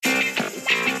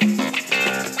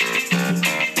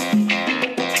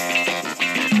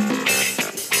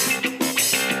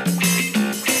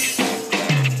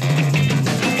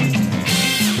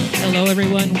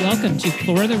everyone. Welcome to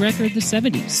For the Record, the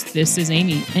 70s. This is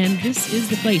Amy, and this is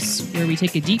the place where we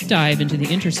take a deep dive into the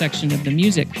intersection of the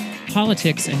music,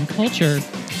 politics, and culture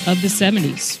of the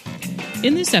 70s.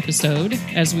 In this episode,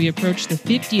 as we approach the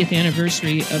 50th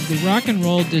anniversary of the rock and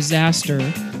roll disaster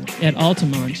at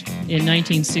Altamont in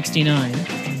 1969,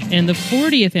 and the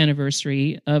 40th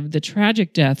anniversary of the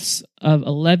tragic deaths of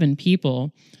 11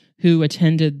 people who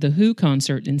attended the Who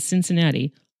concert in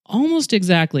Cincinnati almost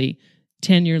exactly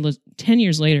 10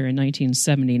 years later in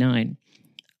 1979,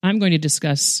 I'm going to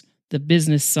discuss the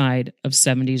business side of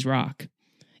 70s rock.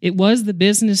 It was the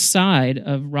business side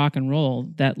of rock and roll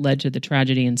that led to the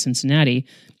tragedy in Cincinnati,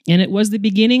 and it was the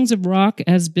beginnings of rock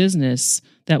as business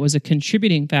that was a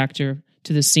contributing factor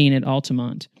to the scene at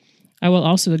Altamont. I will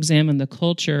also examine the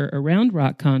culture around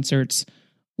rock concerts,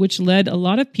 which led a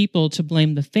lot of people to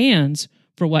blame the fans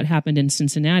for what happened in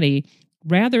Cincinnati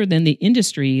rather than the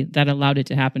industry that allowed it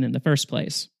to happen in the first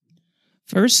place.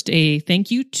 First, a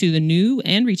thank you to the new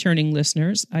and returning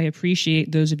listeners. I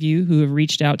appreciate those of you who have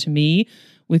reached out to me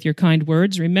with your kind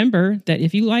words. Remember that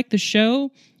if you like the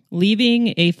show,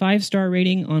 leaving a 5-star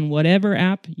rating on whatever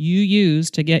app you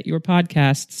use to get your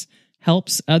podcasts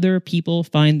helps other people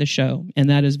find the show,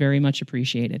 and that is very much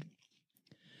appreciated.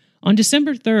 On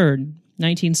December 3rd,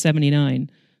 1979,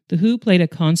 The Who played a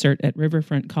concert at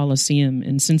Riverfront Coliseum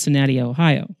in Cincinnati,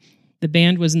 Ohio. The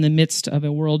band was in the midst of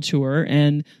a world tour,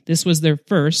 and this was their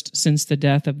first since the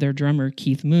death of their drummer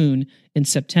Keith Moon in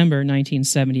September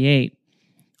 1978.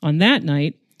 On that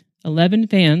night, 11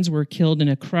 fans were killed in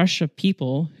a crush of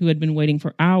people who had been waiting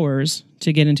for hours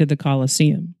to get into the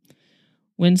Coliseum.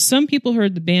 When some people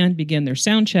heard the band begin their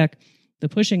sound check, the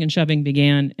pushing and shoving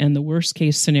began, and the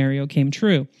worst-case scenario came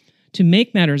true. To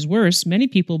make matters worse, many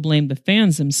people blamed the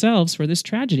fans themselves for this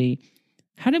tragedy.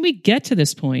 How did we get to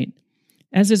this point?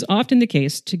 As is often the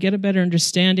case, to get a better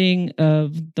understanding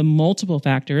of the multiple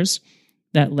factors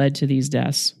that led to these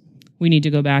deaths, we need to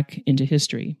go back into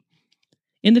history.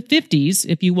 In the 50s,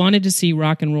 if you wanted to see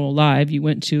rock and roll live, you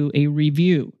went to a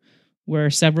review where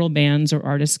several bands or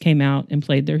artists came out and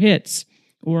played their hits.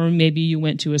 Or maybe you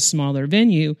went to a smaller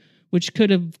venue, which could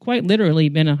have quite literally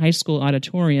been a high school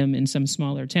auditorium in some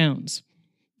smaller towns.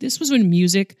 This was when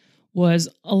music was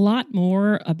a lot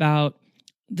more about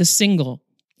the single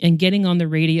and getting on the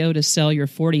radio to sell your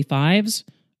 45s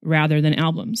rather than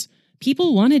albums.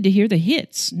 People wanted to hear the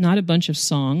hits, not a bunch of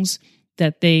songs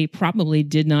that they probably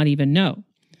did not even know.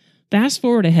 Fast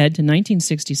forward ahead to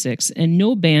 1966, and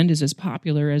no band is as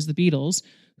popular as the Beatles,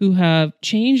 who have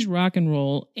changed rock and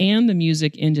roll and the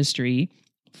music industry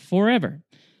forever.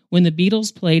 When the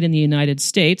Beatles played in the United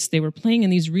States, they were playing in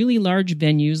these really large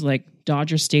venues like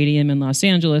Dodger Stadium in Los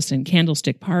Angeles and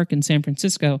Candlestick Park in San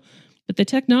Francisco, but the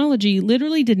technology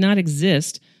literally did not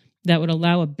exist that would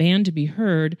allow a band to be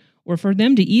heard or for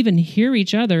them to even hear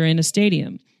each other in a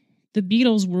stadium. The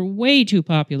Beatles were way too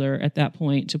popular at that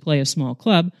point to play a small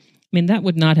club. I mean, that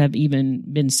would not have even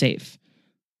been safe.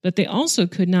 But they also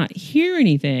could not hear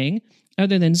anything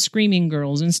other than screaming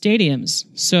girls in stadiums.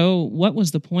 So what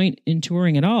was the point in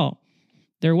touring at all?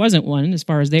 There wasn't one as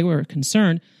far as they were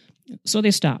concerned, so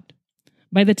they stopped.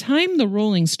 By the time the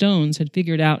Rolling Stones had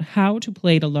figured out how to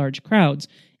play to large crowds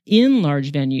in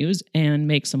large venues and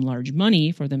make some large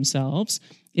money for themselves,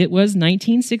 it was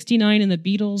 1969 and the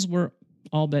Beatles were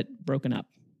all but broken up.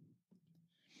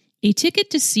 A ticket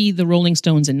to see the Rolling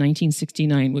Stones in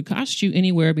 1969 would cost you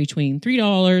anywhere between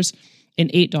 $3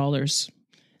 and $8.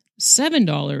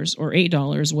 $7 or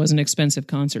 $8 was an expensive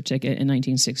concert ticket in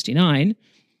 1969,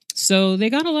 so they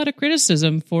got a lot of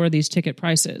criticism for these ticket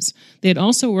prices. They had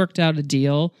also worked out a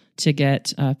deal to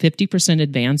get 50%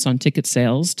 advance on ticket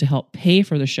sales to help pay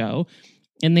for the show,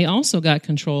 and they also got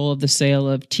control of the sale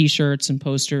of T-shirts and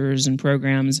posters and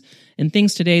programs and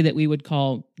things today that we would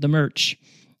call the merch.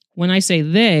 When I say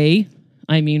they,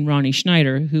 I mean Ronnie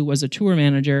Schneider, who was a tour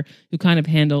manager who kind of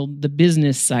handled the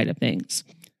business side of things.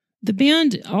 The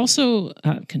band also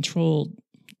controlled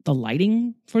the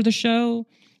lighting for the show.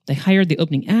 They hired the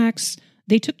opening acts.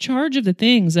 They took charge of the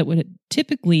things that would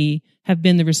typically have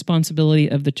been the responsibility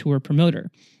of the tour promoter.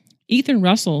 Ethan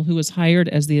Russell, who was hired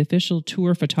as the official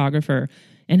tour photographer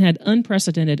and had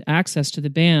unprecedented access to the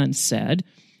band, said,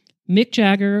 Mick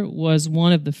Jagger was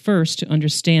one of the first to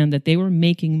understand that they were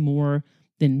making more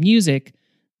than music.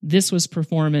 This was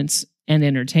performance and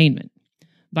entertainment.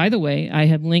 By the way, I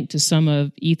have linked to some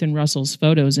of Ethan Russell's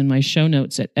photos in my show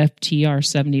notes at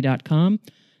ftr70.com.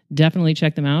 Definitely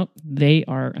check them out. They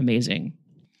are amazing.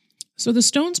 So the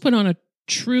Stones put on a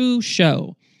true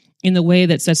show in the way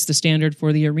that sets the standard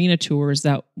for the arena tours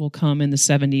that will come in the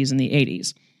 70s and the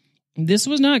 80s. This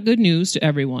was not good news to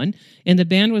everyone, and the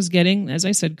band was getting, as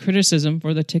I said, criticism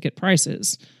for the ticket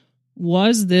prices.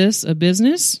 Was this a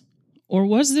business, or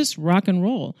was this rock and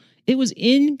roll? It was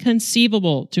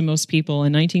inconceivable to most people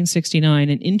in 1969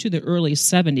 and into the early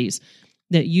 70s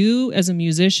that you as a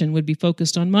musician would be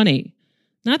focused on money.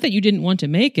 Not that you didn't want to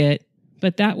make it,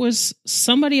 but that was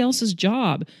somebody else's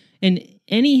job. And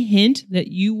any hint that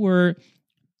you were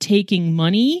taking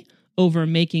money over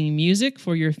making music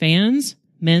for your fans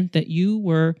meant that you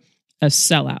were a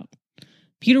sellout.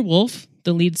 Peter Wolf,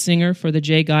 the lead singer for the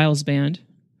Jay Giles Band,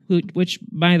 which,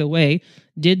 by the way,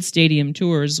 did stadium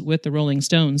tours with the Rolling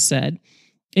Stones, said,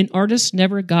 "An artist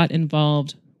never got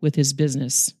involved with his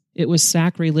business. It was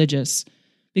sacrilegious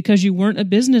because you weren't a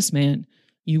businessman.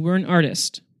 You were an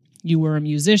artist. You were a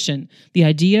musician. The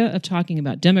idea of talking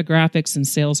about demographics and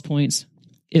sales points,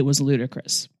 it was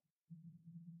ludicrous."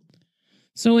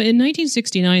 So in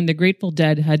 1969, the Grateful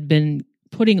Dead had been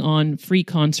putting on free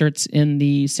concerts in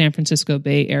the San Francisco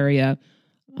Bay Area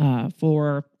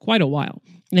for quite a while,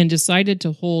 and decided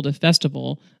to hold a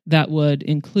festival that would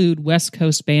include West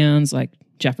Coast bands like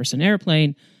Jefferson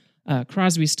Airplane,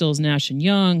 Crosby, Stills, Nash &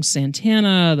 Young,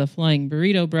 Santana, the Flying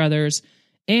Burrito Brothers,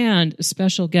 and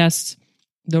special guests,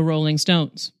 the Rolling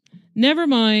Stones. Never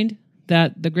mind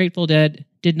that the Grateful Dead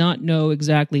did not know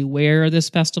exactly where this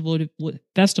festival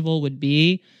would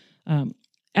be.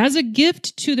 As a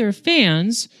gift to their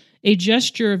fans, a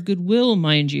gesture of goodwill,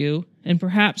 mind you, and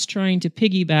perhaps trying to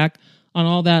piggyback on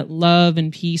all that love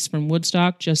and peace from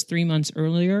Woodstock just 3 months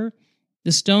earlier,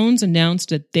 the Stones announced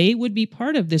that they would be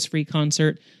part of this free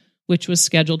concert, which was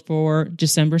scheduled for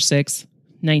December 6th,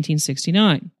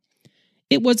 1969.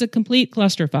 It was a complete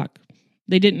clusterfuck.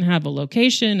 They didn't have a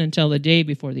location until the day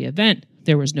before the event.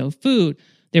 There was no food.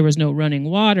 There was no running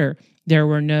water. There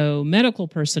were no medical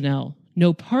personnel,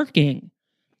 no parking.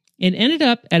 It ended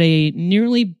up at a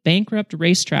nearly bankrupt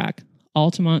racetrack,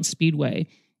 Altamont Speedway,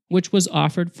 which was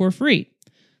offered for free.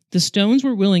 The Stones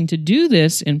were willing to do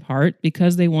this in part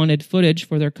because they wanted footage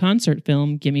for their concert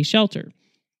film, Gimme Shelter.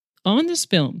 On this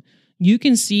film, you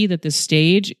can see that the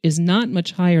stage is not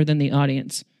much higher than the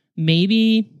audience,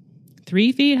 maybe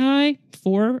 3 feet high,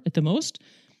 4 at the most,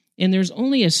 and there's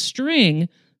only a string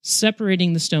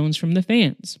separating the Stones from the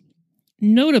fans.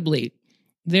 Notably,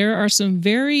 there are some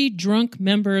very drunk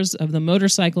members of the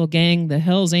motorcycle gang, the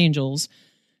Hells Angels,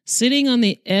 sitting on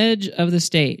the edge of the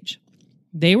stage.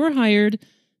 They were hired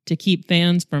to keep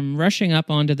fans from rushing up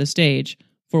onto the stage,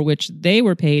 for which they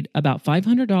were paid about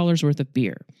 $500 worth of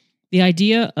beer. The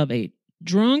idea of a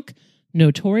drunk,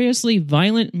 notoriously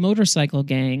violent motorcycle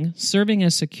gang serving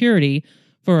as security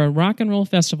for a rock and roll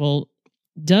festival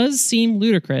does seem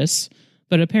ludicrous,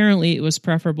 but apparently it was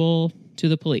preferable to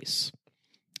the police.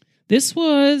 This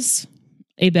was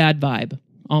a bad vibe,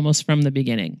 almost from the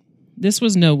beginning. This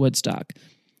was no Woodstock.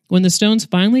 When the Stones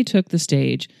finally took the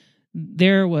stage,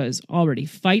 there was already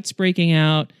fights breaking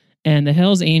out, and the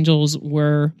Hells Angels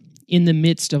were in the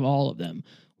midst of all of them.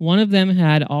 One of them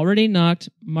had already knocked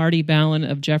Marty Balin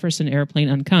of Jefferson Airplane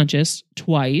unconscious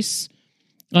twice.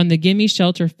 On the Gimme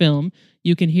Shelter film,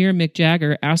 you can hear Mick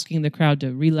Jagger asking the crowd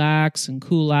to relax and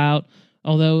cool out,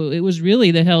 although it was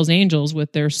really the Hells Angels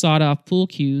with their sawed-off pool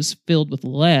cues filled with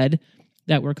lead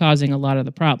that were causing a lot of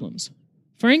the problems.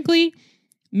 Frankly,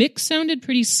 Mick sounded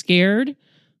pretty scared,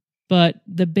 but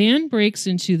the band breaks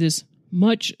into this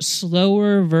much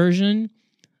slower version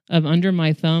of Under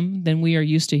My Thumb than we are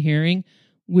used to hearing,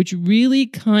 which really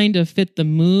kind of fit the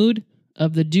mood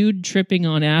of the dude tripping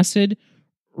on acid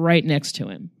right next to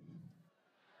him.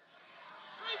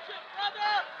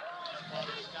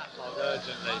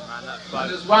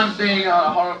 There's one thing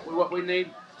what we need,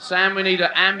 Sam, we need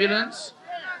an ambulance.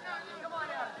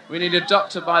 We need a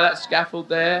doctor by that scaffold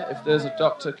there. If there's a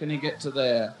doctor, can you get to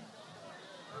there?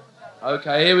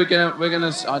 Okay, here we're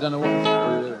gonna, I don't know what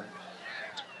we're doing.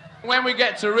 When we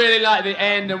get to really like the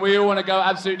end and we all want to go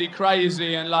absolutely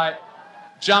crazy and like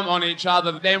jump on each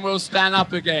other, then we'll stand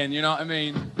up again, you know what I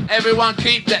mean? Everyone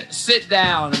sit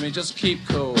down, just keep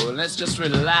cool and let's just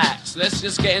relax. Let's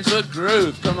just get into a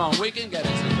groove. Come on, we can get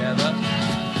it together.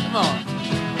 Come on.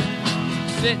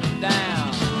 Sit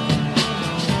down.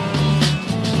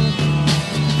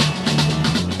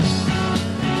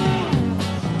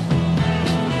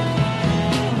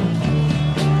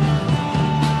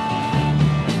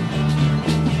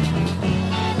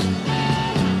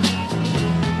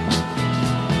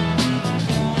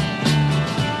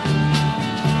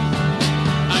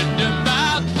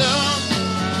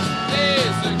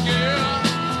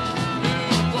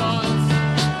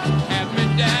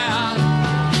 Down,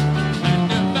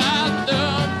 and about the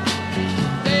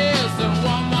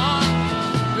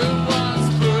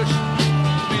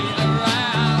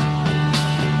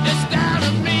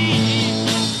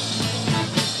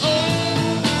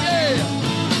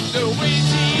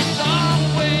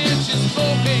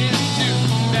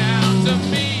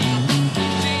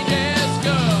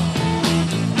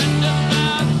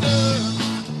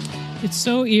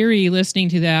eerie listening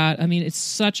to that. I mean, it's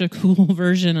such a cool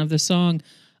version of the song.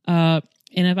 And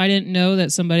if I didn't know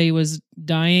that somebody was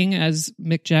dying as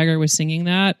Mick Jagger was singing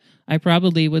that, I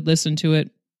probably would listen to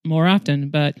it more often.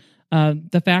 But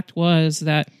the fact was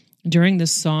that during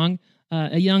this song,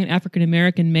 a young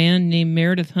African-American man named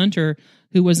Meredith Hunter,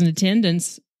 who was in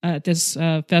attendance at this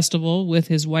festival with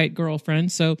his white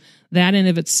girlfriend, so that in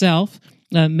of itself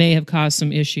may have caused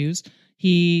some issues.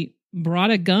 He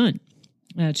brought a gun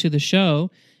to the show,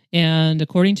 and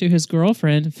according to his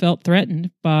girlfriend, felt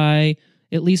threatened by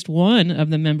at least one of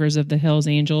the members of the Hells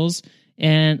Angels,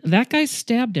 and that guy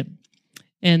stabbed him.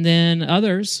 And then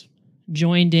others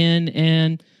joined in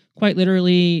and quite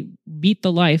literally beat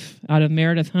the life out of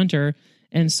Meredith Hunter,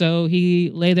 and so he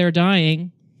lay there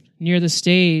dying near the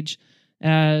stage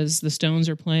as the Stones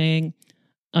are playing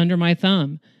Under My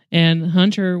Thumb. And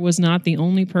Hunter was not the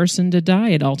only person to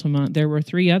die at Altamont. There were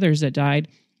 3 others that died.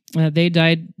 They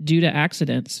died due to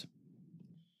accidents.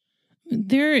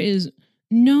 There is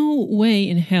no way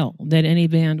in hell that any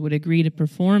band would agree to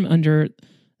perform under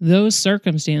those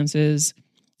circumstances,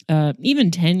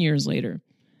 even 10 years later.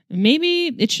 Maybe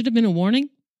it should have been a warning.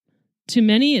 To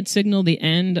many, it signaled the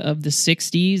end of the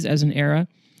 60s as an era.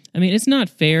 I mean, it's not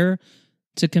fair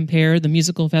to compare the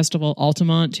musical festival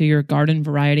Altamont to your garden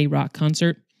variety rock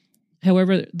concert.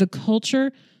 However, the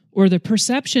culture, or the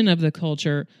perception of the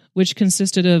culture, which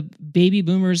consisted of baby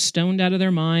boomers stoned out of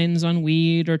their minds on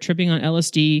weed or tripping on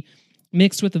LSD,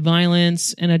 mixed with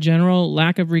violence and a general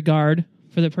lack of regard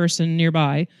for the person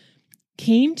nearby,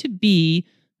 came to be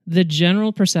the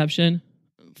general perception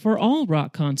for all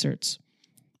rock concerts.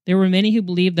 There were many who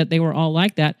believed that they were all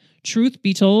like that. Truth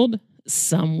be told,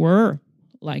 some were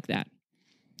like that.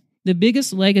 The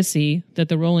biggest legacy that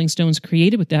the Rolling Stones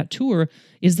created with that tour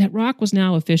is that rock was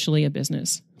now officially a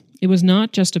business. It was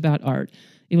not just about art.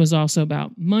 It was also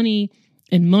about money,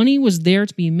 and money was there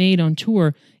to be made on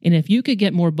tour. And if you could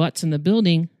get more butts in the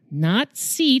building, not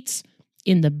seats,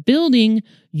 in the building,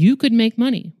 you could make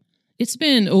money. It's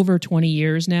been over 20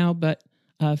 years now, but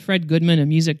Fred Goodman, a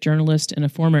music journalist and a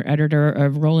former editor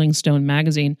of Rolling Stone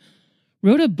magazine,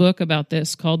 wrote a book about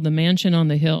this called The Mansion on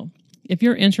the Hill. If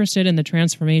you're interested in the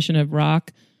transformation of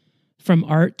rock from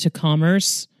art to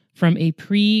commerce, from a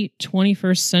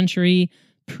pre-21st century,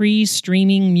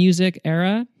 pre-streaming music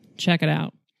era, check it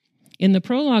out. In the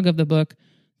prologue of the book,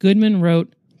 Goodman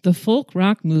wrote, "The folk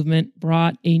rock movement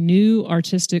brought a new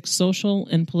artistic, social,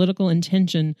 and political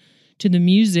intention to the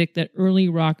music that early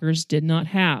rockers did not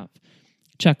have.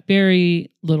 Chuck Berry,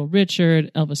 Little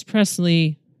Richard, Elvis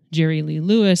Presley, Jerry Lee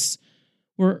Lewis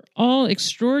were all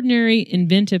extraordinary,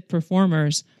 inventive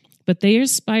performers, but they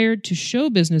aspired to show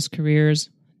business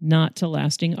careers, not to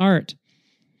lasting art.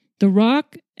 The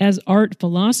rock as art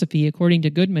philosophy, according to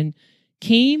Goodman,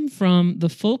 came from the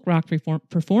folk rock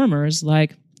performers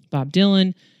like Bob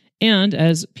Dylan, and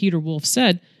as Peter Wolf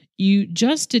said, you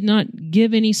just did not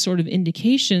give any sort of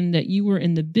indication that you were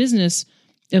in the business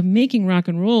of making rock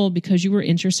and roll because you were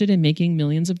interested in making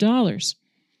millions of dollars."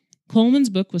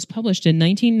 Coleman's book was published in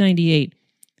 1998,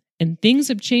 and things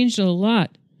have changed a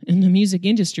lot in the music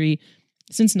industry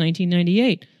since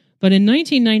 1998. But in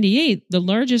 1998, the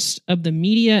largest of the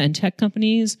media and tech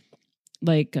companies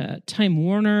like Time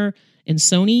Warner and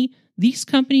Sony, these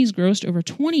companies grossed over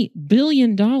 $20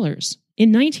 billion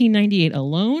in 1998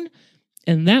 alone,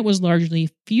 and that was largely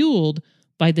fueled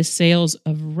by the sales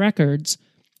of records.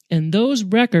 And those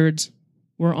records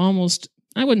were almost,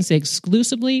 I wouldn't say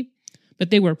exclusively,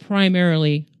 but they were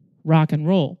primarily rock and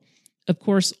roll. Of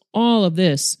course, all of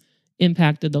this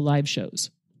impacted the live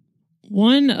shows.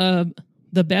 One of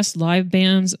the best live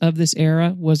bands of this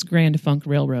era was Grand Funk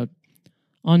Railroad.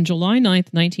 On July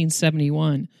 9th,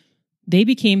 1971, they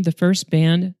became the first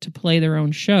band to play their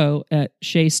own show at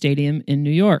Shea Stadium in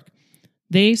New York.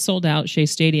 They sold out Shea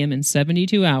Stadium in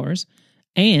 72 hours,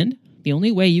 and the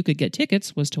only way you could get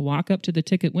tickets was to walk up to the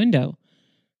ticket window.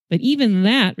 But even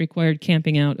that required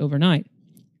camping out overnight.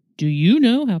 Do you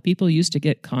know how people used to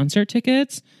get concert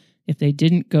tickets if they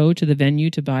didn't go to the venue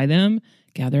to buy them?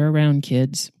 Gather around,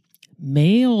 kids.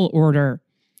 Mail order.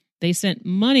 They sent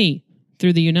money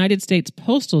through the United States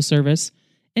Postal Service,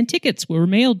 and tickets were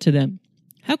mailed to them.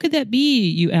 How could that be,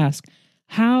 you ask?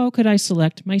 How could I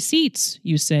select my seats,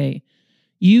 you say?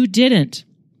 You didn't.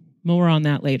 More on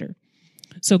that later.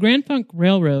 So Grand Funk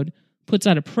Railroad puts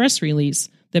out a press release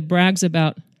that brags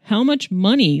about how much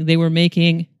money they were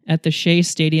making at the Shea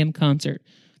Stadium concert.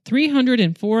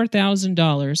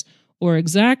 $304,000, or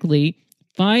exactly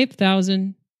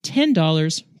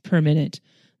 $5,010 per minute.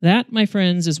 That, my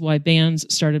friends, is why bands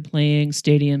started playing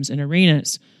stadiums and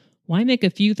arenas. Why make a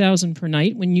few thousand per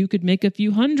night when you could make a few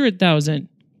 100,000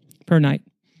 per night?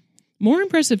 More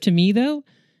impressive to me, though,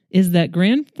 is that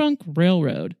Grand Funk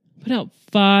Railroad put out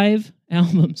 5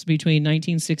 albums between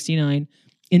 1969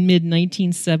 and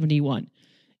mid-1971.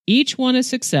 Each one a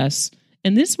success,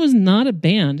 and this was not a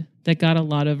band that got a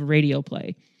lot of radio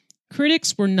play.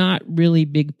 Critics were not really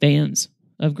big fans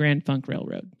of Grand Funk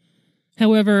Railroad.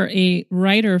 However, a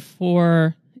writer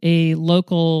for a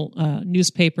local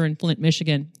newspaper in Flint,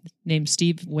 Michigan, named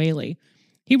Steve Whaley,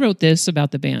 he wrote this about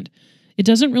the band. It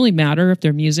doesn't really matter if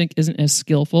their music isn't as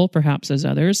skillful, perhaps, as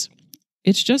others.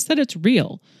 It's just that it's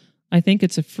real. I think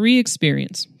it's a free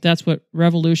experience. That's what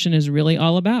Revolution is really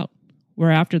all about. We're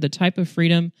after the type of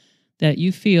freedom that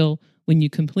you feel when you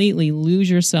completely lose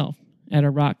yourself at a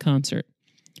rock concert.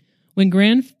 When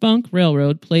Grand Funk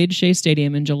Railroad played Shea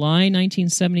Stadium in July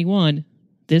 1971,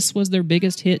 this was their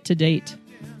biggest hit to date.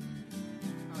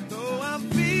 Though I'm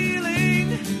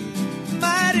feeling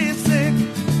mighty sick,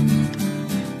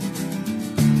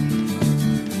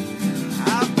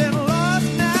 I've been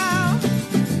lost now,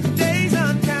 days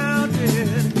uncounted,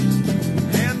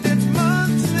 and it's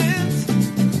months since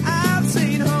I've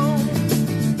seen home.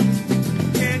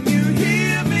 Can you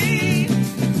hear me?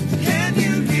 Can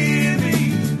you hear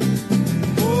me?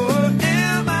 Or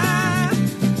am I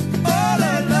all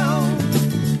alone?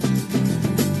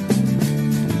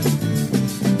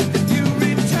 You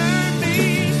return me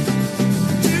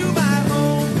to my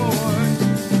home port.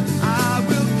 I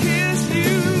will kiss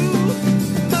you,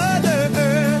 Mother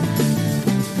Earth.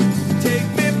 Take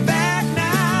me back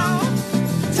now,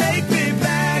 take me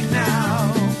back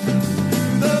now,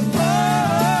 to the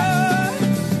port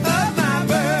of my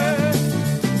birth.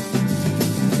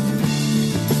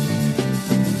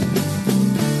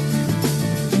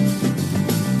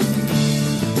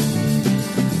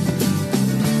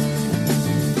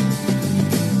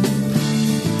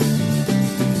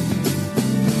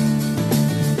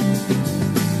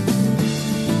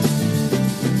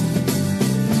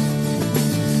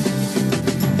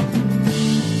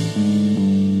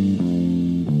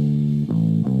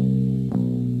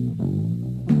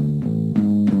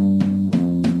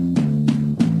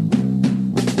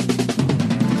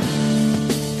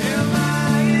 Am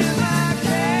I in my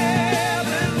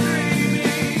cabin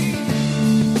dreaming?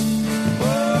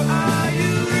 Or are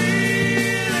you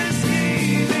really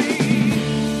scheming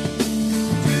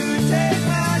to take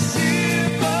my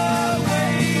ship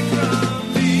away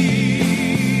from me?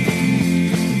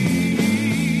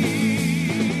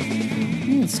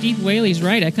 Steve Whaley's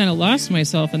right. I kind of lost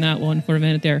myself in that one for a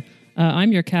minute there.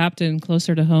 I'm Your Captain,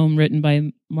 Closer to Home, written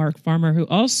by Mark Farmer, who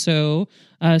also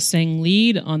sang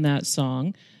lead on that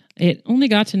song. It only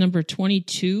got to number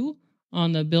 22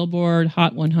 on the Billboard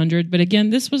Hot 100. But again,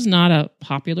 this was not a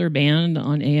popular band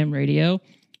on AM radio.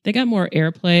 They got more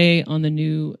airplay on the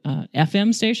new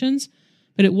FM stations.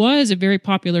 But it was a very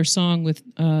popular song with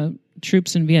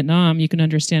troops in Vietnam. You can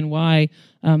understand why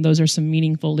those are some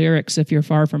meaningful lyrics if you're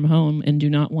far from home and do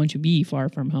not want to be far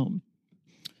from home.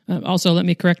 Also, let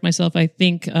me correct myself. I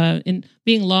think in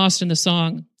being lost in the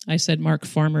song, I said Mark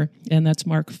Farmer, and that's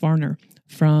Mark Farner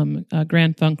from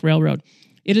Grand Funk Railroad.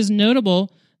 It is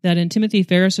notable that in Timothy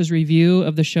Ferris's review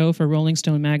of the show for Rolling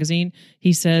Stone magazine,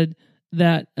 he said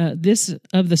that this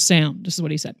is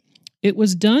what he said. It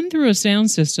was done through a sound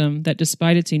system that,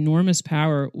 despite its enormous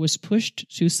power, was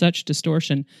pushed to such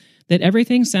distortion that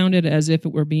everything sounded as if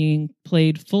it were being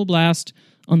played full blast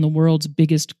on the world's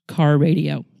biggest car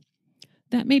radio.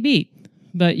 That may be,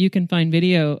 but you can find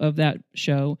video of that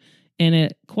show, and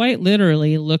it quite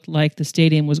literally looked like the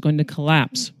stadium was going to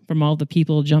collapse from all the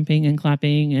people jumping and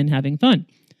clapping and having fun.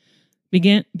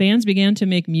 Bands began to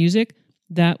make music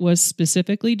that was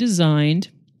specifically designed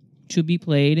to be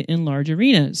played in large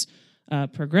arenas.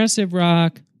 Progressive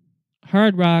rock,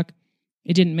 hard rock,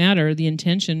 it didn't matter. The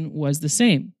intention was the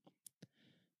same.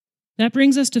 That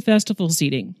brings us to festival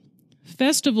seating.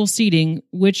 Festival seating,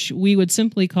 which we would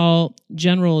simply call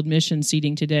general admission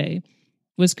seating today,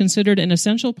 was considered an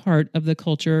essential part of the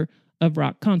culture of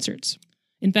rock concerts.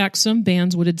 In fact, some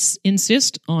bands would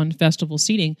insist on festival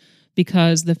seating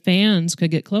because the fans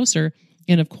could get closer,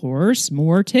 and of course,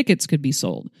 more tickets could be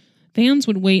sold. Fans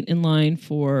would wait in line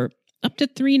for up to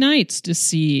 3 nights to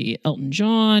see Elton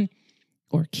John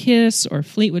or Kiss or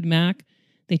Fleetwood Mac.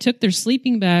 They took their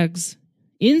sleeping bags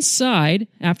inside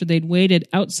after they'd waited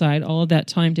outside all of that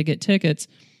time to get tickets,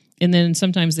 and then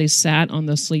sometimes they sat on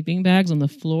the sleeping bags on the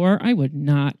floor. I would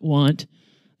not want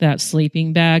that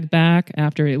sleeping bag back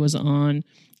after it was on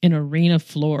an arena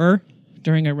floor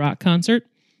during a rock concert.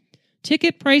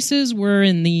 Ticket prices were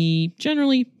in the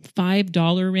generally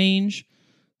 $5 range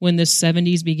when the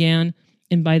 70s began,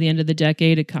 and by the end of the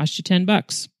decade, it cost you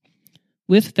 $10.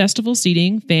 With festival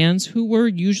seating, fans who were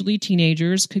usually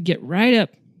teenagers could get right up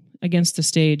against the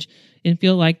stage and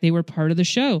feel like they were part of the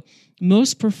show.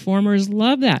 Most performers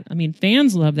love that. I mean,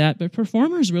 fans love that, but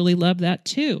performers really love that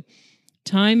too.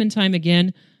 Time and time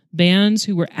again, bands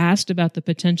who were asked about the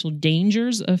potential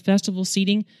dangers of festival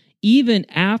seating, even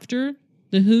after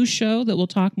the Who show that we'll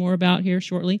talk more about here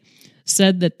shortly,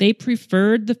 said that they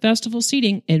preferred the festival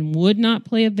seating and would not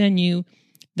play a venue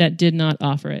that did not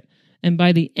offer it. And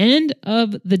by the end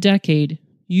of the decade,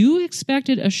 you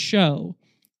expected a show,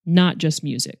 not just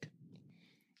music.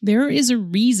 There is a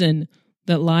reason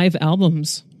that live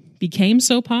albums became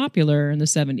so popular in the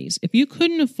 70s. If you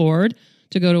couldn't afford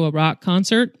to go to a rock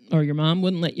concert, or your mom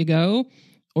wouldn't let you go,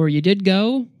 or you did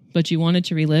go, but you wanted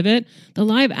to relive it, the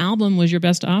live album was your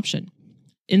best option.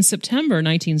 In September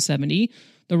 1970,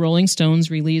 the Rolling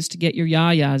Stones released Get Your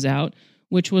Ya-Ya's Out,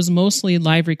 which was mostly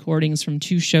live recordings from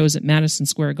 2 shows at Madison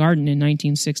Square Garden in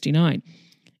 1969.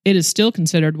 It is still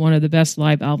considered one of the best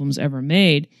live albums ever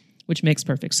made, which makes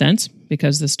perfect sense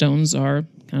because the Stones are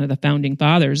kind of the founding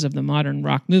fathers of the modern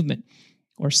rock movement,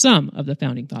 or some of the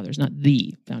founding fathers, not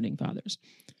the founding fathers.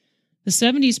 The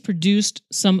 70s produced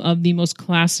some of the most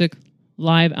classic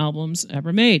live albums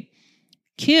ever made.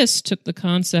 Kiss took the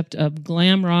concept of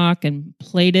glam rock and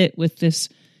played it with this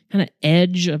kind of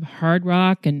edge of hard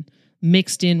rock and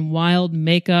mixed in wild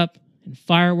makeup and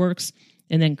fireworks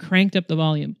and then cranked up the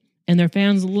volume. And their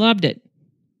fans loved it.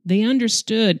 They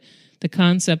understood the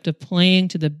concept of playing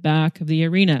to the back of the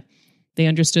arena. They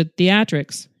understood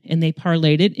theatrics, and they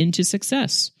parlayed it into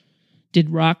success. Did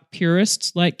rock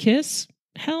purists like Kiss?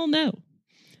 Hell no.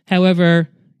 However,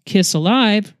 Kiss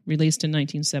Alive, released in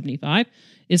 1975,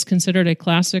 is considered a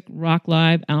classic rock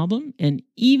live album, and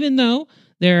even though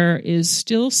there is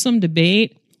still some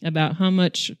debate about how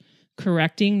much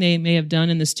correcting they may have done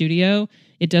in the studio,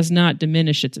 it does not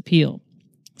diminish its appeal.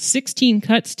 16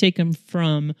 cuts taken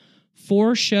from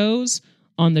 4 shows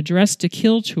on the Dress to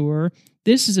Kill tour.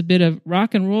 This is a bit of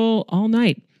rock and roll all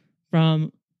night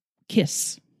from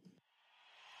Kiss.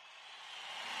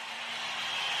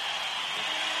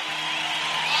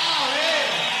 Oh,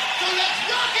 yeah. So let's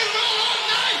rock and roll all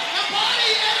night and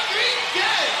party every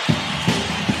day.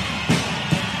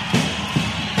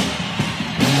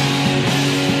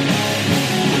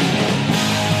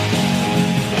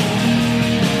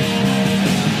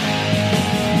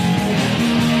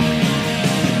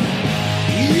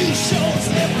 You show us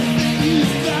everything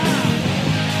you've got.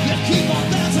 You keep on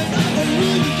dancing like the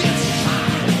room gets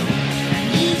hot.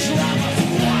 You drive us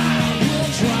wild, we'll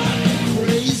drive you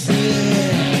crazy.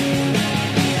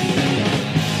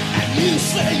 And you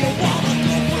say you wanna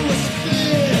go for a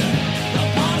spin. The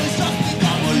party's nothing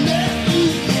gonna let you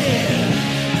in.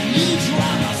 And you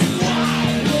drive us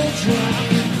wild, we'll drive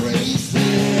you crazy.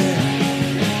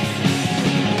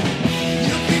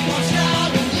 You keep on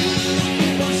shouting, you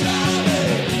keep on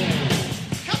shouting.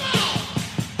 Come on!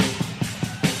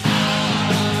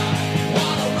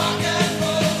 Wanna rock and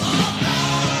roll all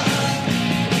night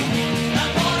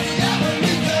and party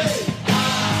every day.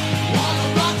 Wanna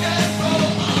rock and roll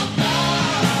all night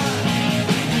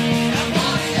and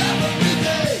party every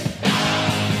day.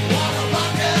 Wanna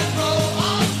rock and roll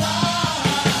all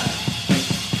night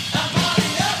and party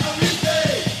every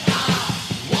day.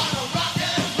 Wanna rock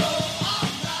and roll all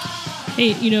night.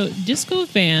 Hey, disco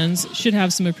fans should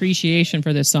have some appreciation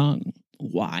for this song.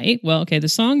 Why? Well, okay, the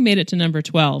song made it to number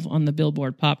 12 on the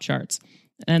Billboard pop charts,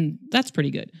 and that's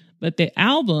pretty good. But the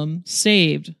album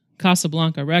saved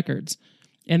Casablanca Records,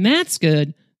 and that's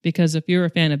good because if you're a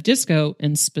fan of disco,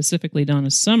 and specifically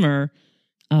Donna Summer,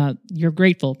 you're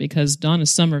grateful because Donna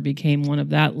Summer became one of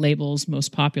that label's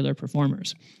most popular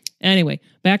performers. Anyway,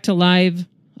 back to live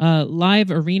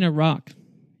arena rock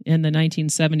in the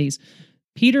 1970s.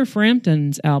 Peter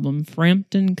Frampton's album,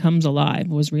 Frampton Comes Alive,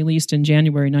 was released in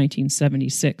January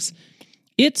 1976.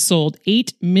 It sold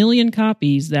 8 million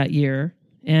copies that year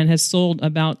and has sold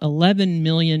about 11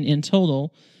 million in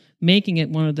total, making it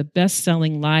one of the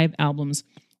best-selling live albums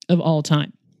of all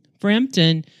time.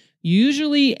 Frampton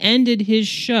usually ended his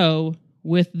show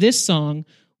with this song,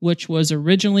 which was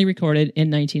originally recorded in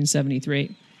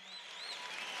 1973.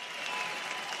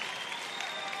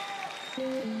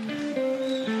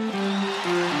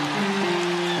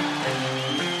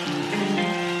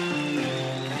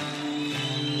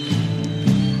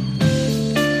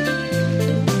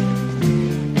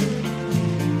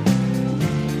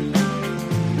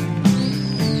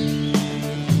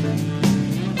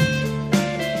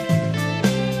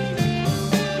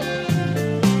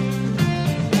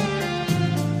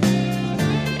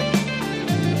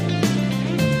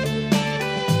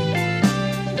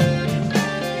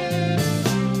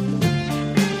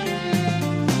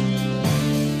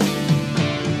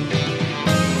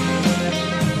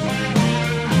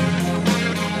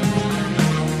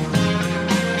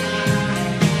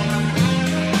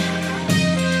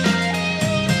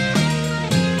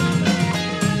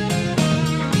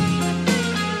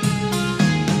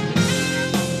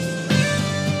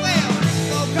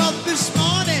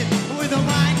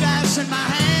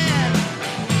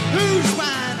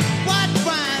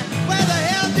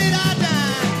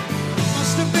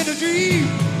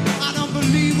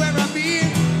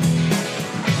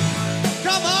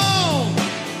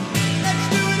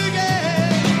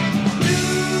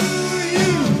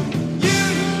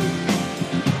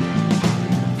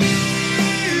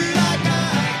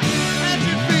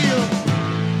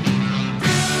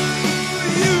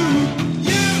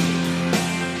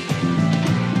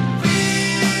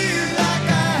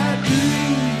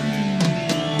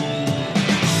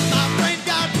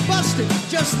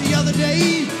 just the other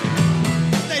day.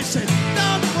 They said,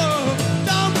 don't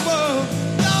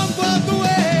walk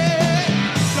away.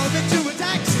 Drove into a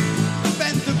taxi,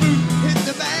 bent the boot, hit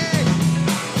the bag.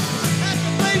 Had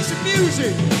to play some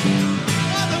music,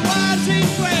 otherwise he'd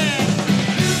drag.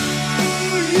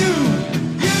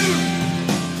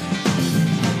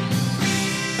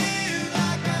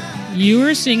 You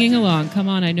were singing along. Come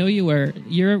on, I know you were.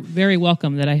 You're very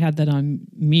welcome that I had that on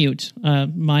mute,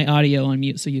 my audio on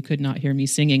mute, so you could not hear me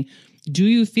singing. Do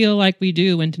You Feel Like We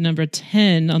Do went to number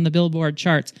 10 on the Billboard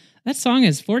charts. That song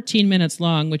is 14 minutes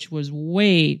long, which was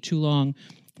way too long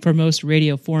for most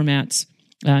radio formats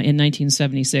in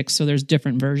 1976. So there's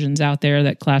different versions out there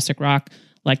that classic rock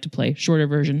like to play, shorter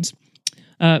versions.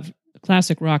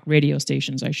 Classic rock radio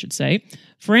stations, I should say.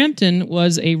 Frampton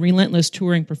was a relentless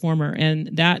touring performer, and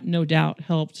that no doubt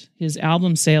helped his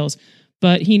album sales,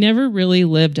 but he never really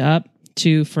lived up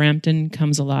to Frampton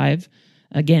Comes Alive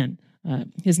again.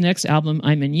 His next album,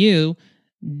 I'm in You,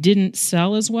 didn't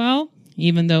sell as well,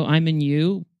 even though I'm in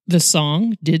You, the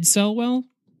song, did sell well.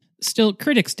 Still,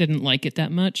 critics didn't like it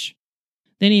that much.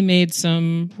 Then he made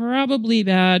some probably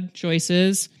bad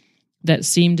choices that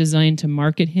seemed designed to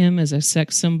market him as a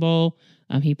sex symbol.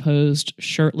 He posed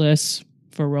shirtless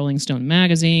for Rolling Stone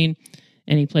magazine,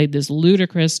 and he played this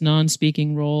ludicrous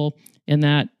non-speaking role in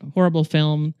that horrible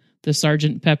film, the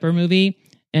Sgt. Pepper movie.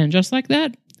 And just like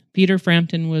that, Peter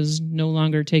Frampton was no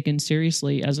longer taken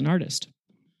seriously as an artist.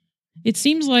 It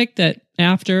seems like that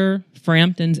after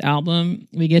Frampton's album,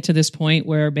 we get to this point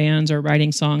where bands are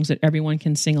writing songs that everyone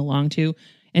can sing along to,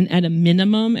 and at a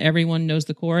minimum, everyone knows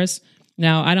the chorus.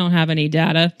 Now, I don't have any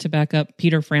data to back up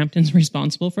Peter Frampton's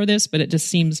responsible for this, but it just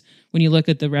seems when you look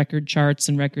at the record charts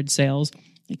and record sales,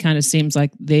 it kind of seems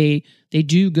like they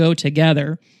do go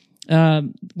together.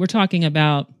 We're talking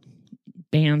about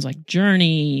bands like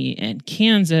Journey and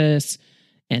Kansas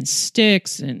and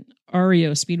Styx and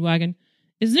REO Speedwagon.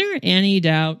 Is there any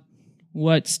doubt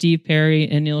what Steve Perry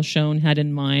and Neil Schon had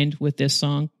in mind with this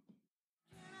song?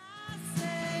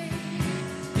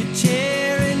 You're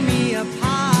tearing me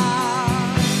apart.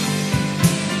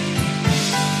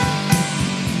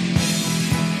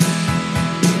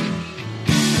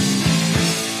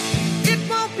 It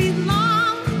won't be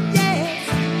long, yes,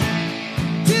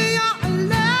 till you're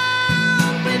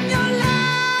alone with your lover.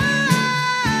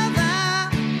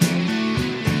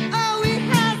 Oh, he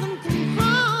hasn't come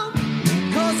home,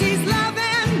 'cause he's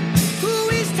loving who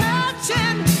he's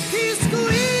touching, he's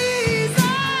squeezing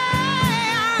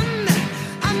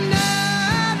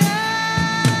another.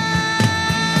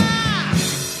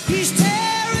 He's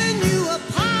tearing you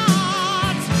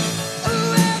apart.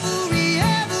 Oh,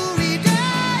 every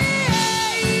day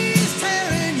he's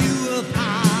tearing you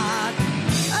apart.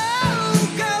 Oh,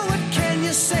 girl, what can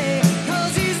you say?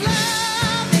 'Cause he's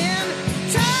loving,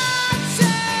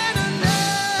 touching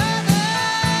another.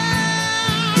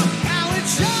 Now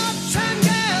it's your turn,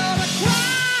 girl, to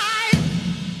cry.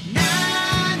 Na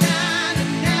na na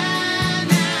na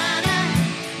na na na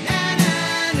na na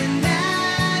na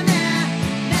na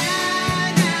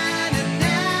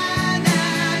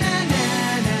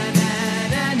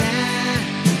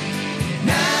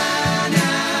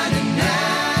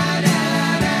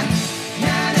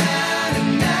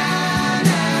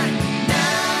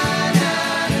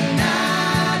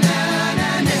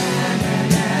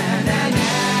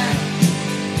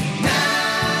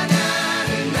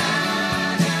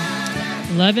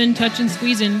Lovin', Touchin',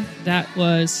 Squeezin'. That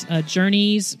was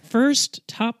Journey's first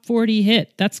top 40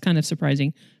 hit. That's kind of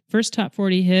surprising. First top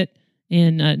 40 hit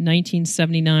in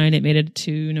 1979. It made it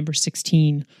to number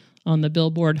 16 on the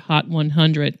Billboard Hot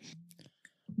 100.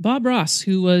 Bob Ross,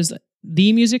 who was a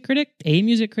music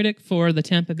critic for the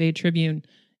Tampa Bay Tribune,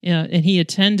 and he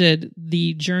attended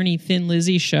the Journey Thin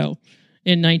Lizzy show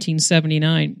in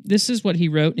 1979. This is what he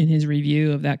wrote in his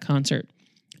review of that concert.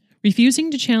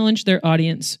 Refusing to challenge their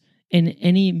audience in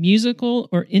any musical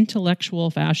or intellectual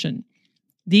fashion,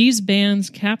 these bands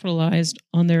capitalized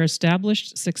on their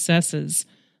established successes,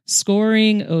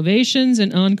 scoring ovations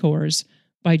and encores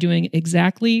by doing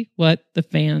exactly what the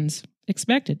fans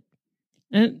expected.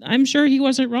 And I'm sure he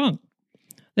wasn't wrong.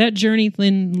 That Journey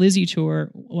Thin Lizzy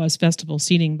tour was festival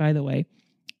seating, by the way.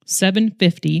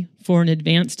 $7.50 for an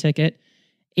advance ticket,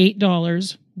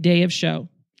 $8 day of show.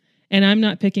 And I'm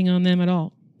not picking on them at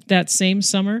all. That same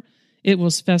summer, it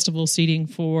was festival seating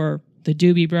for the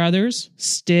Doobie Brothers,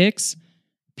 Styx,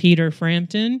 Peter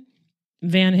Frampton,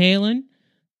 Van Halen.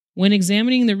 When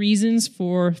examining the reasons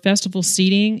for festival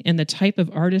seating and the type of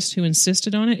artists who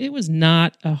insisted on it, it was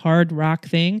not a hard rock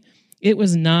thing. It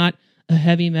was not a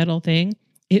heavy metal thing.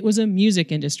 It was a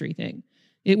music industry thing.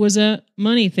 It was a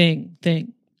money thing.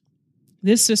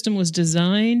 This system was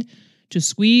designed to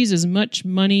squeeze as much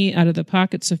money out of the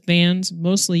pockets of fans,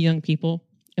 mostly young people,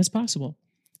 as possible.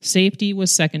 Safety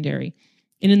was secondary.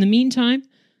 And in the meantime,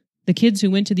 the kids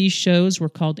who went to these shows were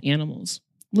called animals.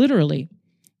 Literally.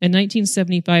 A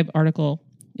 1975 article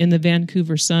in the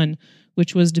Vancouver Sun,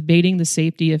 which was debating the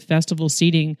safety of festival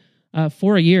seating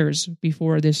 4 years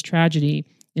before this tragedy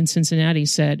in Cincinnati,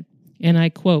 said, and I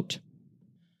quote,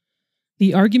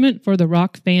 "The argument for the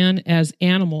rock fan as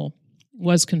animal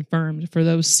was confirmed for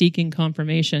those seeking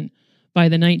confirmation by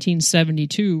the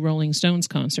 1972 Rolling Stones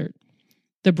concert.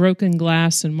 The broken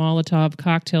glass and Molotov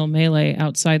cocktail melee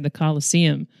outside the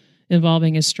Coliseum,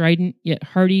 involving a strident yet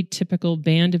hearty typical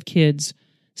band of kids,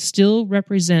 still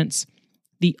represents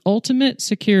the ultimate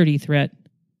security threat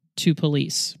to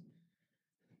police."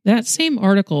 That same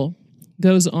article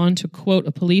goes on to quote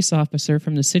a police officer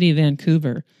from the city of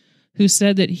Vancouver who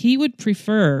said that he would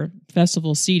prefer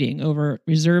festival seating over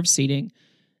reserved seating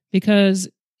because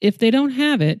if they don't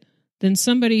have it, then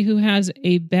somebody who has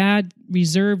a bad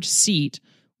reserved seat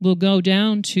will go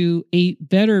down to a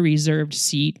better reserved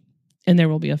seat and there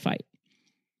will be a fight.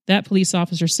 That police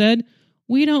officer said,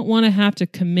 "We don't want to have to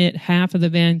commit half of the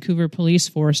Vancouver police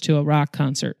force to a rock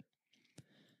concert."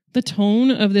 The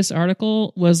tone of this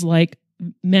article was like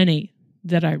many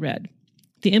that I read.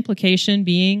 The implication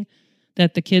being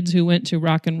that the kids who went to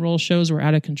rock and roll shows were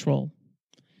out of control.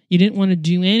 You didn't want to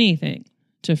do anything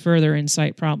to further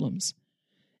incite problems.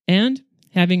 And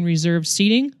having reserved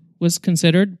seating was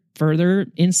considered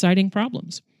further inciting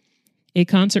problems. A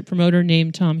concert promoter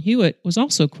named Tom Hewitt was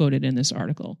also quoted in this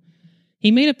article.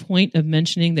 He made a point of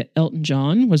mentioning that Elton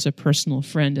John was a personal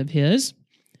friend of his.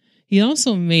 He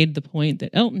also made the point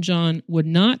that Elton John would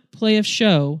not play a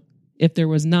show if there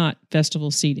was not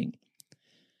festival seating.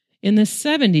 In the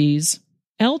 70s,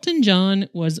 Elton John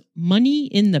was money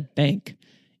in the bank,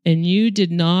 and you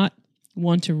did not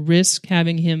want to risk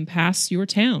having him pass your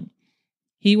town.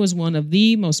 He was one of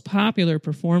the most popular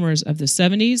performers of the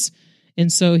 70s,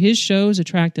 and so his shows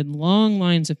attracted long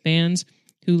lines of fans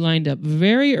who lined up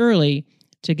very early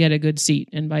to get a good seat.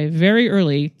 And by very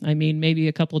early, I mean maybe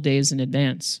a couple days in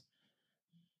advance.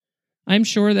 I'm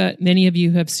sure that many of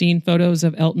you have seen photos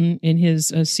of Elton in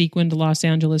his sequined Los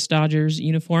Angeles Dodgers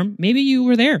uniform. Maybe you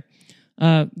were there.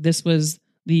 This was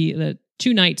the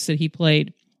 2 nights that he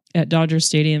played at Dodger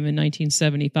Stadium in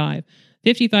 1975.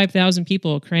 55,000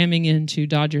 people cramming into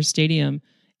Dodger Stadium,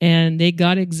 and they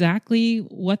got exactly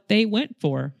what they went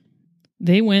for.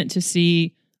 They went to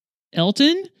see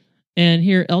Elton and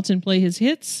hear Elton play his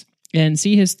hits and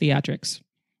see his theatrics.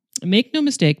 Make no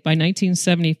mistake, by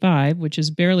 1975, which is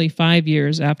barely 5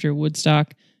 years after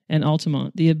Woodstock and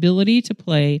Altamont, the ability to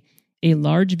play a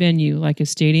large venue like a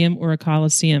stadium or a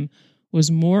coliseum was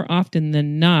more often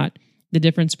than not the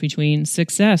difference between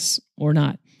success or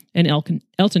not, and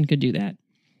Elton could do that.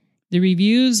 The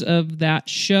reviews of that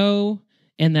show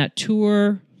and that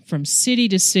tour from city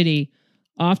to city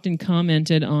often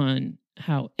commented on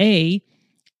how A,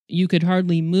 you could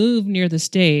hardly move near the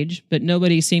stage, but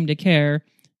nobody seemed to care,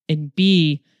 and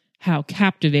B, how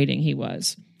captivating he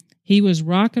was. He was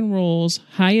rock and roll's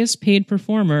highest paid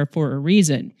performer for a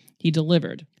reason. He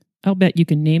delivered. I'll bet you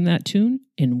can name that tune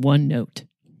in one note.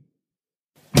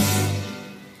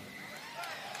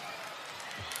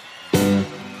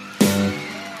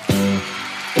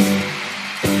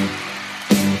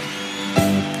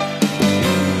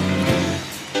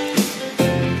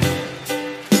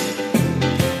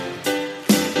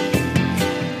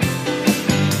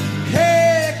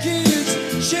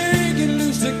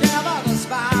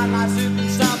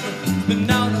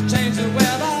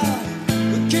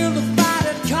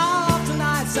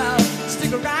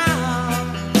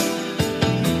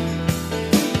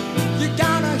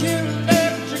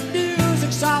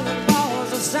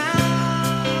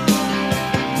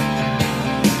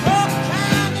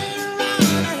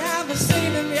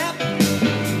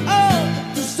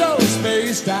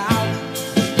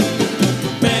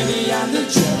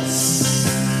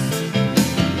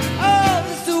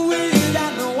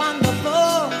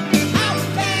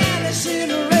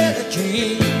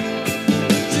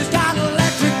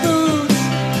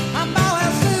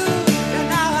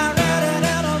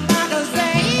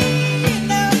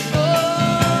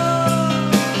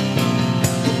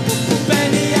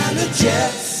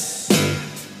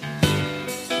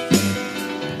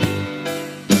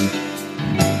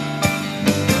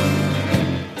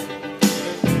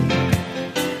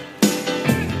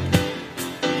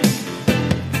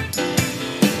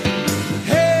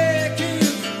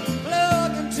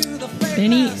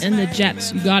 Benny and the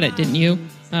Jets. You got it, didn't you?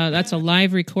 That's a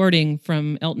live recording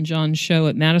from Elton John's show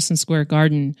at Madison Square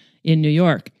Garden in New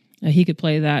York. He could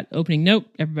play that opening note.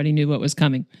 Everybody knew what was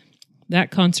coming.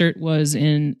 That concert was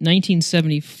in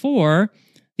 1974.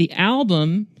 The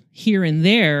album Here and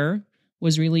There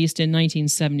was released in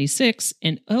 1976.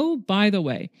 And oh, by the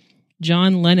way,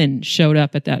 John Lennon showed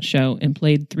up at that show and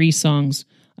played 3 songs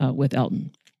with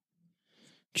Elton.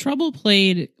 Trouble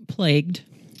plagued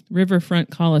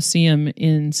Riverfront Coliseum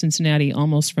in Cincinnati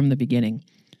almost from the beginning.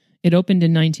 It opened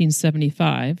in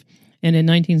 1975, and in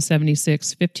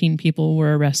 1976, 15 people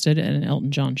were arrested at an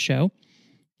Elton John show.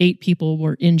 8 people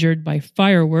were injured by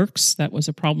fireworks. That was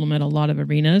a problem at a lot of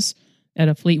arenas. At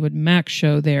a Fleetwood Mac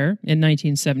show there in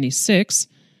 1976.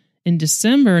 In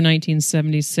December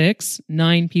 1976,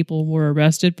 9 people were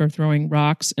arrested for throwing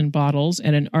rocks and bottles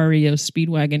at an REO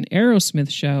Speedwagon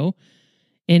Aerosmith show.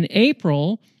 In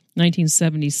April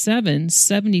 1977,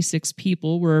 76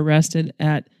 people were arrested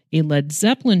at a Led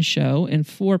Zeppelin show, and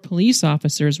 4 police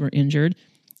officers were injured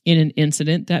in an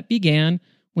incident that began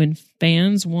when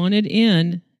fans wanted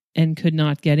in and could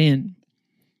not get in.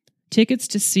 Tickets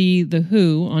to see The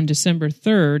Who on December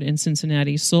 3rd in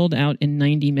Cincinnati sold out in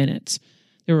 90 minutes.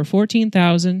 There were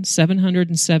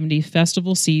 14,770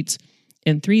 festival seats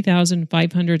and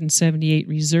 3,578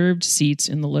 reserved seats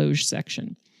in the loge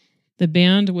section. The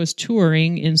band was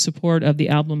touring in support of the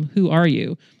album Who Are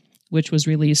You?, which was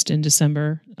released in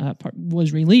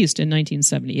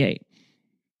 1978.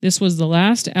 This was the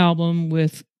last album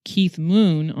with Keith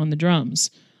Moon on the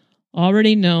drums.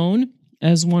 Already known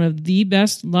as one of the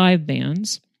best live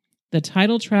bands, the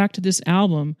title track to this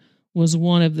album was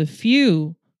one of the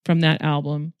few from that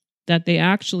album that they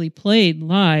actually played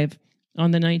live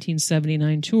on the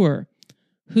 1979 tour.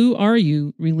 Who Are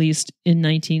You? Released in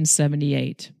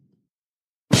 1978.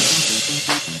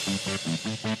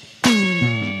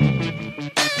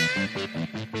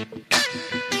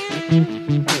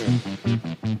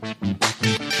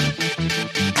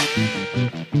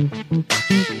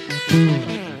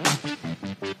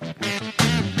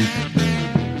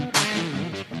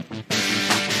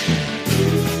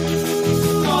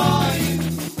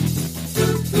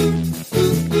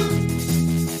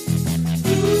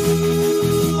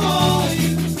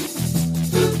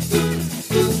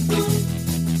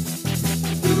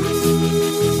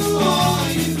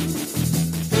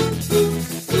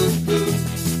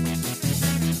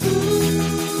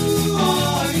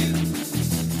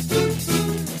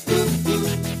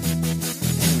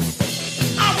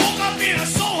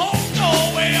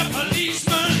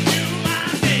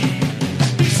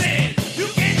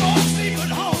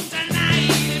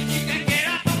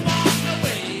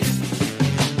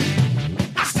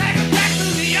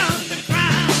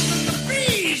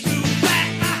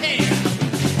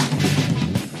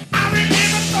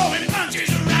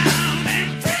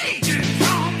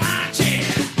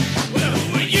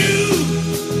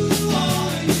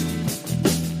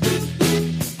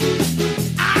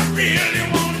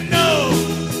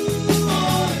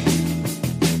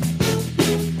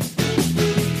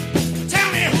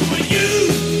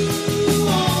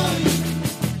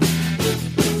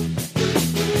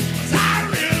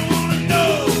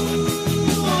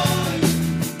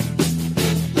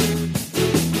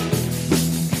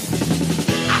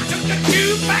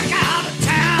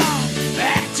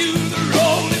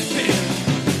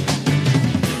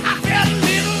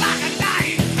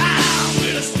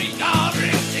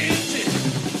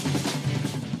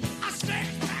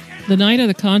 The night of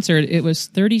the concert, it was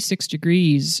 36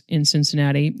 degrees in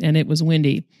Cincinnati, and it was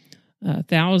windy.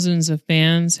 Thousands of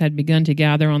fans had begun to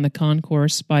gather on the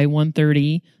concourse by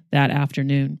 1:30 that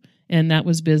afternoon, and that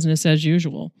was business as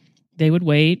usual. They would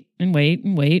wait and wait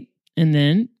and wait, and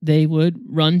then they would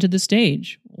run to the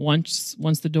stage once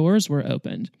the doors were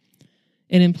opened.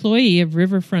 An employee of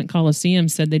Riverfront Coliseum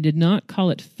said they did not call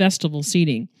it festival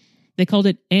seating. They called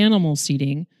it animal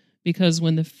seating because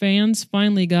when the fans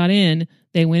finally got in,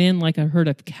 they went in like a herd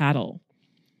of cattle.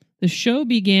 The show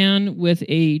began with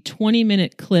a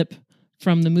 20-minute clip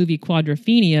from the movie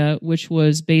Quadrophenia, which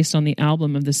was based on the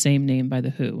album of the same name by The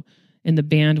Who, and the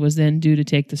band was then due to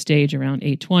take the stage around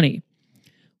 8:20.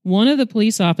 One of the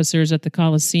police officers at the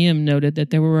Coliseum noted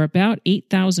that there were about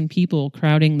 8,000 people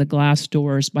crowding the glass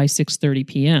doors by 6:30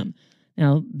 p.m.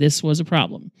 Now, this was a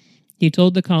problem. He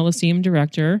told the Coliseum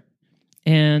director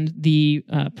and the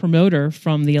promoter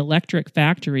from the Electric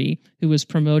Factory who was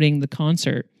promoting the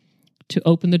concert to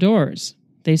open the doors.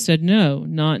 They said no,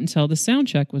 not until the sound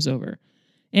check was over.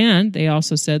 And they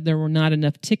also said there were not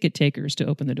enough ticket takers to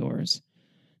open the doors.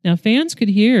 Now, fans could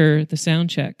hear the sound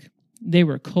check. They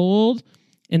were cold,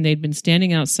 and they'd been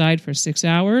standing outside for 6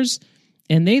 hours,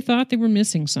 and they thought they were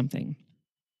missing something.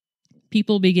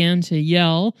 People began to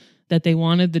yell that they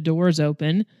wanted the doors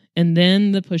open, and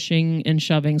then the pushing and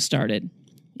shoving started.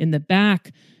 In the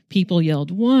back, people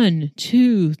yelled, 1,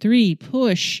 2, 3,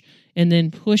 push, and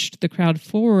then pushed the crowd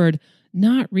forward,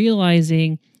 not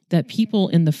realizing that people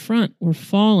in the front were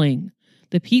falling.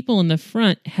 The people in the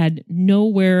front had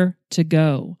nowhere to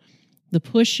go. The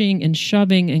pushing and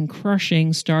shoving and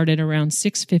crushing started around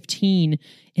 6:15,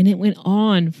 and it went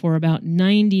on for about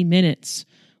 90 minutes.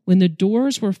 When the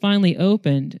doors were finally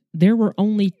opened, there were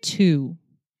only 2.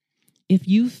 If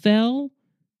you fell,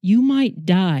 you might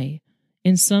die,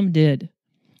 and some did.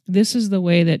 This is the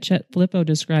way that Chet Filippo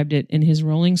described it in his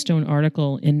Rolling Stone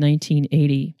article in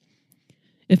 1980.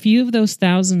 A few of those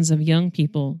thousands of young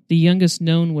people, the youngest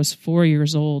known was 4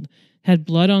 years old, had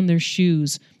blood on their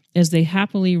shoes as they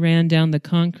happily ran down the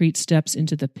concrete steps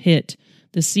into the pit,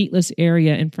 the seatless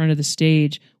area in front of the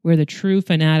stage where the true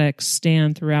fanatics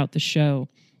stand throughout the show.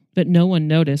 But no one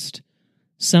noticed.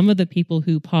 Some of the people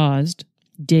who paused,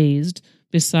 dazed,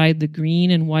 beside the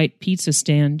green and white pizza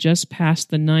stand just past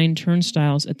the 9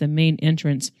 turnstiles at the main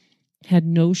entrance had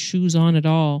no shoes on at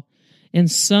all,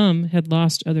 and some had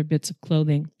lost other bits of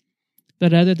clothing.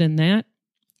 But other than that,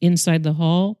 inside the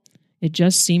hall, it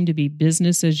just seemed to be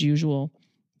business as usual.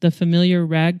 The familiar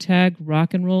ragtag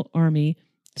rock and roll army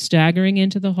staggering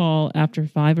into the hall after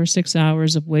 5 or 6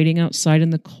 hours of waiting outside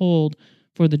in the cold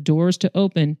for the doors to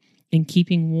open and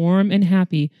keeping warm and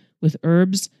happy with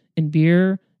herbs and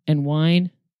beer and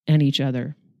wine and each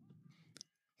other.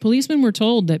 Policemen were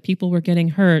told that people were getting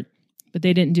hurt, but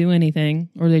they didn't do anything,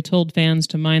 or they told fans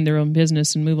to mind their own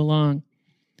business and move along.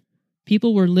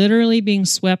 People were literally being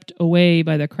swept away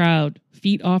by the crowd,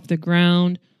 feet off the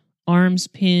ground, arms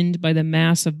pinned by the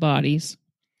mass of bodies.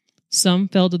 Some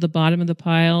fell to the bottom of the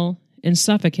pile and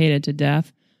suffocated to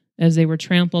death as they were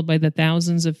trampled by the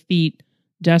thousands of feet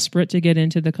desperate to get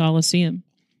into the Colosseum.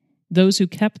 Those who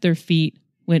kept their feet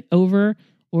went over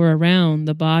or around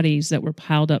the bodies that were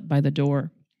piled up by the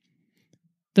door.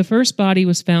 The first body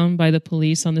was found by the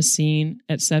police on the scene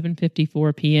at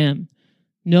 7:54 p.m.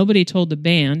 Nobody told the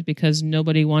band because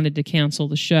nobody wanted to cancel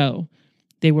the show.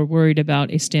 They were worried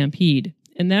about a stampede,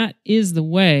 and that is the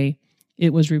way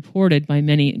it was reported by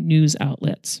many news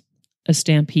outlets. A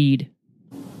stampede.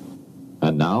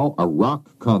 And now, a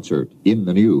rock concert in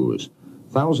the news.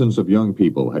 Thousands of young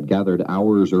people had gathered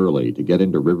hours early to get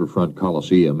into Riverfront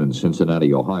Coliseum in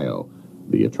Cincinnati, Ohio.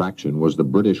 The attraction was the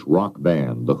British rock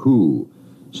band, The Who.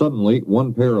 Suddenly,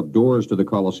 one pair of doors to the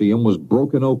Coliseum was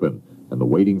broken open, and the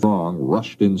waiting throng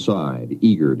rushed inside,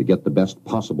 eager to get the best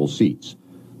possible seats.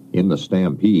 In the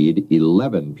stampede,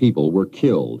 11 people were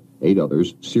killed, 8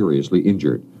 others seriously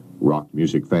injured. Rock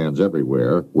music fans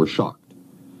everywhere were shocked.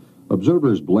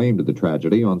 Observers blamed the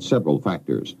tragedy on several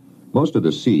factors. Most of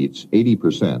the seats,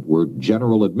 80%, were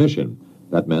general admission.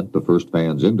 That meant the first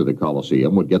fans into the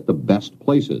Coliseum would get the best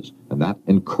places, and that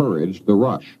encouraged the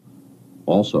rush.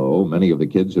 Also, many of the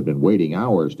kids had been waiting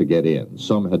hours to get in.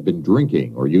 Some had been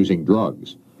drinking or using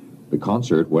drugs. The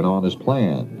concert went on as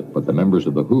planned, but the members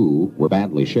of The Who were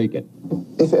badly shaken.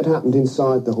 If it had happened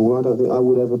inside the hall, I don't think I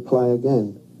would ever play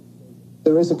again.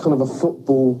 There is a kind of a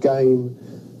football game,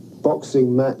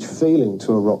 boxing match feeling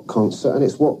to a rock concert, and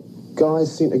it's what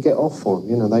guys seem to get off on.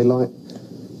 You know, they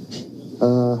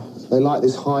like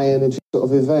this high energy sort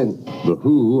of event. The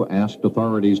Who asked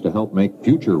authorities to help make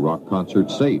future rock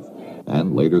concerts safe.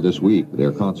 And later this week,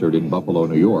 their concert in Buffalo,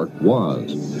 New York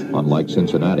was. Unlike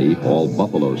Cincinnati, all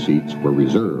Buffalo seats were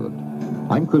reserved.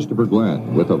 I'm Christopher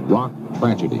Glenn with a rock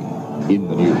tragedy in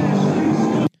the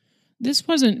news. This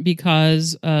wasn't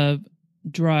because of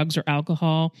drugs or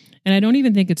alcohol, and I don't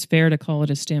even think it's fair to call it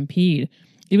a stampede.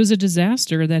 It was a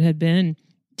disaster that had been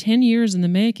 10 years in the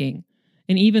making.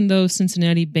 And even though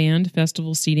Cincinnati banned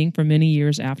festival seating for many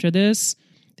years after this,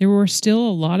 there were still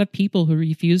a lot of people who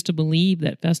refused to believe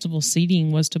that festival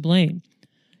seating was to blame.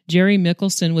 Jerry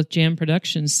Mickelson with Jam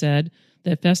Productions said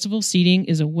that festival seating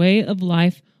is a way of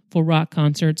life for rock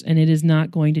concerts and it is not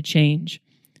going to change.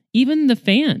 Even the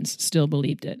fans still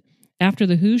believed it. After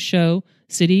the Who show,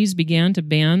 cities began to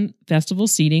ban festival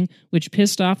seating, which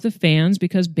pissed off the fans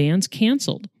because bands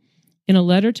canceled. In a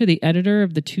letter to the editor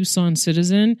of the Tucson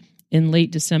Citizen in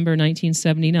late December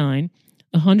 1979,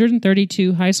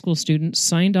 132 high school students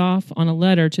signed off on a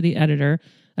letter to the editor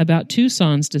about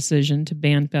Tucson's decision to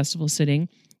ban festival sitting,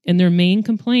 and their main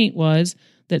complaint was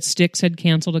that Styx had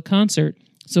canceled a concert,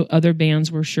 so other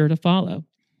bands were sure to follow.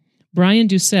 Brian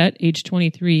Doucette, age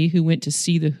 23, who went to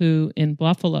see The Who in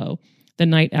Buffalo the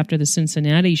night after the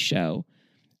Cincinnati show,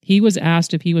 he was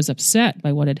asked if he was upset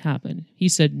by what had happened. He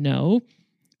said no,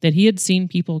 that he had seen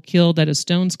people killed at a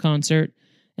Stones concert,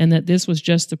 and that this was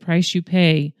just the price you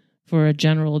pay for a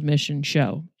general admission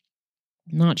show.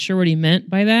 Not sure what he meant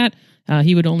by that,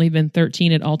 He would only have been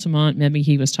 13 at Altamont. Maybe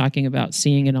he was talking about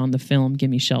seeing it on the film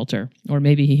Gimme Shelter, or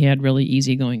maybe he had really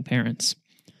easygoing parents.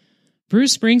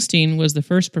 Bruce Springsteen was the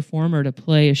first performer to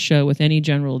play a show with any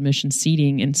general admission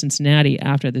seating in Cincinnati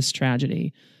after this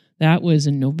tragedy. That was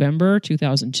in November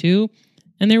 2002,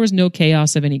 and there was no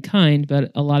chaos of any kind,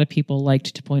 but a lot of people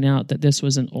liked to point out that this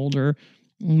was an older,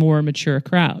 more mature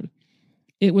crowd.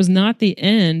 It was not the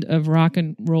end of rock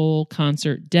and roll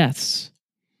concert deaths.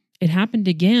 It happened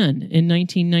again in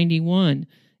 1991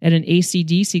 at an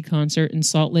AC/DC concert in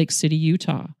Salt Lake City,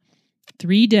 Utah.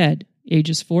 3 dead,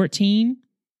 ages 14,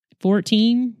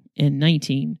 and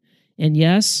 19. And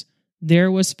yes,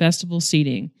 there was festival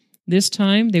seating. This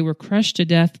time, they were crushed to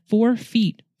death 4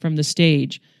 feet from the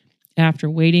stage after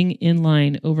waiting in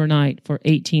line overnight for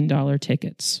 $18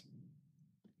 tickets.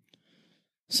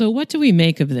 So what do we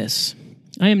make of this?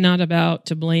 I am not about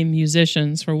to blame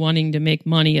musicians for wanting to make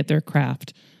money at their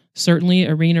craft. Certainly,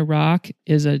 arena rock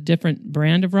is a different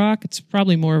brand of rock. It's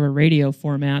probably more of a radio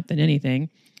format than anything.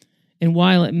 And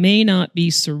while it may not be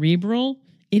cerebral,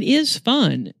 it is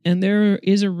fun, and there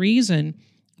is a reason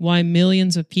why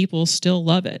millions of people still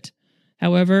love it.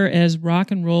 However, as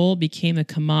rock and roll became a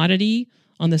commodity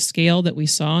on the scale that we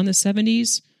saw in the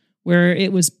 70s, where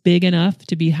it was big enough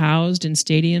to be housed in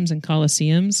stadiums and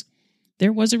coliseums,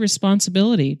 there was a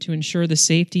responsibility to ensure the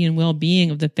safety and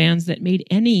well-being of the fans that made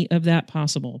any of that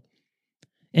possible.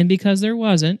 And because there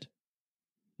wasn't,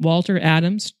 Walter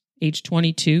Adams, age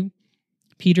 22,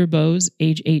 Peter Bowes,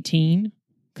 age 18,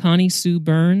 Connie Sue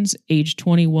Burns, age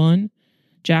 21,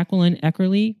 Jacqueline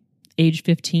Eckerly, age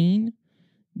 15,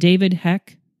 David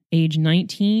Heck, age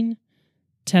 19,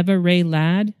 Teva Ray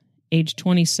Ladd, age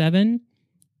 27,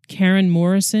 Karen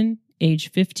Morrison,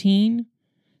 age 15,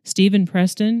 Stephen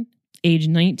Preston, age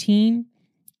 19,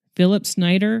 Philip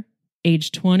Snyder,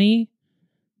 age 20,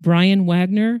 Brian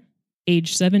Wagner,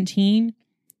 age 17,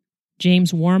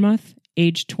 James Warmoth,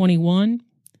 age 21.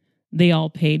 They all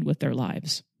paid with their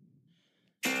lives.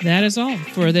 That is all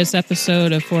for this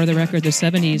episode of For the Record, the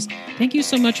 70s. Thank you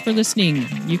so much for listening.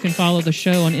 You can follow the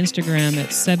show on Instagram at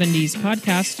 70s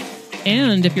Podcast.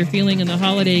 And if you're feeling in the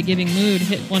holiday giving mood,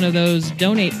 hit one of those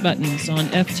donate buttons on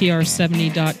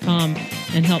ftr70.com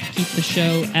and help keep the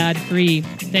show ad-free.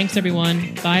 Thanks,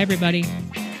 everyone. Bye, everybody.